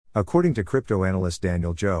According to crypto analyst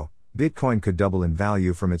Daniel Zhou, Bitcoin could double in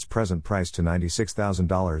value from its present price to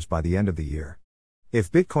 $96,000 by the end of the year.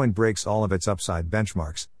 If Bitcoin breaks all of its upside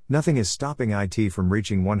benchmarks, nothing is stopping it from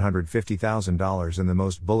reaching $150,000 in the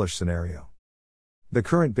most bullish scenario. The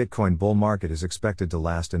current Bitcoin bull market is expected to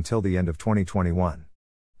last until the end of 2021.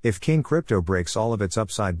 If King Crypto breaks all of its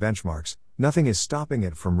upside benchmarks, nothing is stopping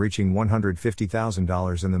it from reaching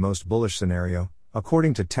 $150,000 in the most bullish scenario,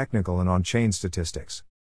 according to technical and on-chain statistics.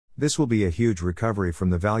 This will be a huge recovery from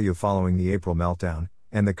the value following the April meltdown,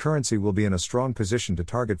 and the currency will be in a strong position to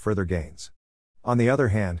target further gains. On the other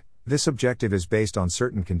hand, this objective is based on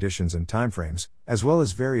certain conditions and timeframes, as well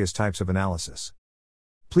as various types of analysis.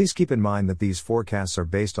 Please keep in mind that these forecasts are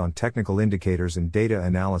based on technical indicators and data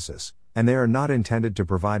analysis, and they are not intended to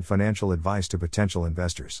provide financial advice to potential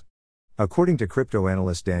investors. According to crypto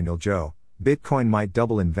analyst Daniel Zhou, Bitcoin might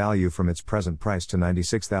double in value from its present price to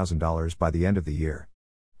 $96,000 by the end of the year.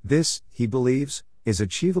 This, he believes, is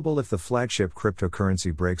achievable if the flagship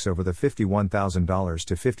cryptocurrency breaks over the $51,000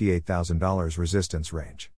 to $58,000 resistance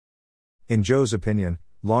range. In Zhou's opinion,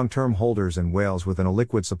 long-term holders and whales with an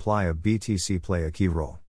illiquid supply of BTC play a key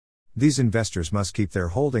role. These investors must keep their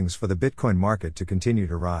holdings for the Bitcoin market to continue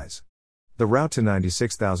to rise. The route to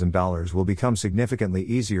 $96,000 will become significantly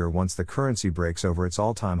easier once the currency breaks over its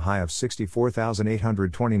all-time high of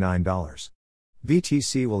 $64,829.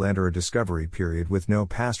 BTC will enter a discovery period with no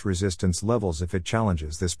past resistance levels if it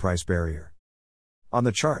challenges this price barrier. On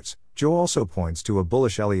the charts, Zhou also points to a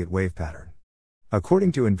bullish Elliott wave pattern.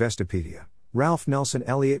 According to Investopedia, Ralph Nelson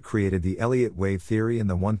Elliott created the Elliott wave theory in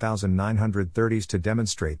the 1930s to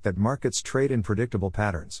demonstrate that markets trade in predictable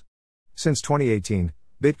patterns. Since 2018,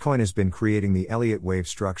 Bitcoin has been creating the Elliott wave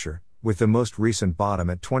structure, with the most recent bottom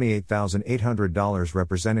at $28,800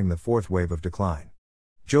 representing the fourth wave of decline.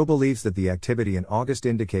 Zhou believes that the activity in August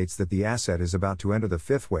indicates that the asset is about to enter the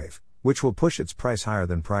fifth wave, which will push its price higher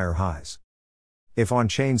than prior highs. If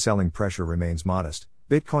on-chain selling pressure remains modest,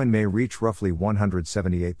 Bitcoin may reach roughly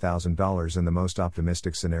 $178,000 in the most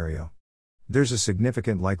optimistic scenario. There's a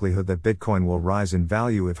significant likelihood that Bitcoin will rise in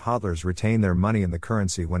value if hodlers retain their money in the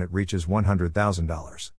currency when it reaches $100,000.